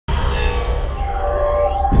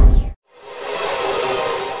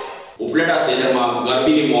ઉપલેટા શહેરમાં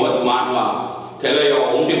ગરબીની મોજ માણવા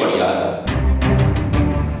ખેલૈયાઓ ઉમટી પડ્યા હતા।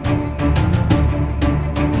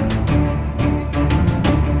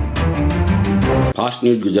 ફાસ્ટ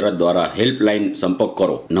ન્યૂઝ ગુજરાત દ્વારા હેલ્પલાઇન સંપર્ક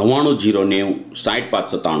કરો 99 090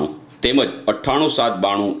 6597 તેમજ 98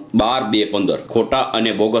 792 12 215। ખોટા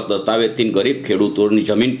અને બોગસ દસ્તાવેજથી ગરીબ ખેડૂતોની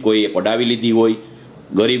જમીન કોઈએ પડાવી લીધી હોય,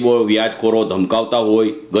 ગરીબો વ્યાજખોરો ધમકાવતા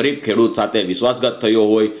હોય, ગરીબ ખેડૂત સાથે વિશ્વાસઘાત થયો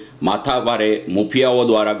હોય, માથાભારે મુફિયાઓ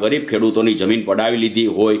દ્વારા ગરીબ ખેડૂતોની જમીન પડાવી લીધી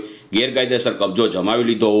હોય, ગેરકાયદેસર કબજો જમાવી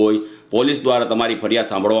લીધો હોય, પોલીસ દ્વારા તમારી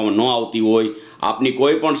ફરિયાદ સાંભળવામાં ન આવતી હોય, આપની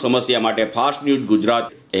કોઈ પણ સમસ્યા માટે ફાસ્ટ ન્યૂઝ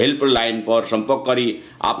ગુજરાત હેલ્પલાઇન પર સંપર્ક કરી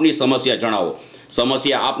આપની સમસ્યા જણાવો।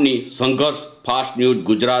 સમસ્યા આપની સંઘર્ષ ફાસ્ટ ન્યૂઝ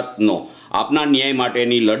ગુજરાતનો આપના ન્યાય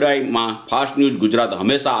માટેની લડાઈમાં ફાસ્ટ ન્યૂઝ ગુજરાત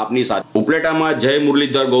હંમેશા આપની સાથે। ઉપલેટામાં જય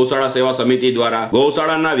મુરલીધર ગૌશાળા સેવા સમિતિ દ્વારા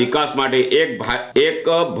ગૌશાળાના વિકાસ માટે એક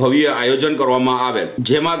ભવ્ય આયોજન કરવામાં આવેલ,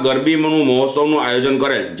 જેમાં ગરબીનું મહોત્સવનું આયોજન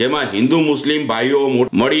કરેલ, જેમાં હિન્દુ મુસ્લિમ ભાઈઓ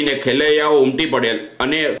મળીને ખેલૈયાઓ ઉમટી પડેલ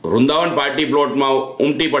અને વૃંદાવન પાર્ટી પ્લોટમાં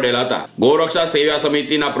ઉમટી પડેલ હતા। ગૌરક્ષા સેવા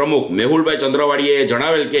સમિતિના પ્રમુખ મેહુલભાઈ ચંદ્રવાડીએ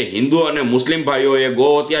જણાવેલ કે હિન્દુ અને મુસ્લિમ ભાઈઓએ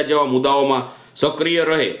ગૌ હત્યા જેવા મુદ્દાઓમાં સક્રિય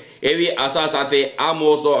રહે એવી આશા સાથે આ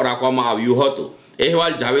મહોત્સવ રાખવામાં આવ્યું હતું।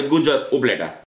 અહેવાલ જાવેદ ગુજર, ઉપલેટા।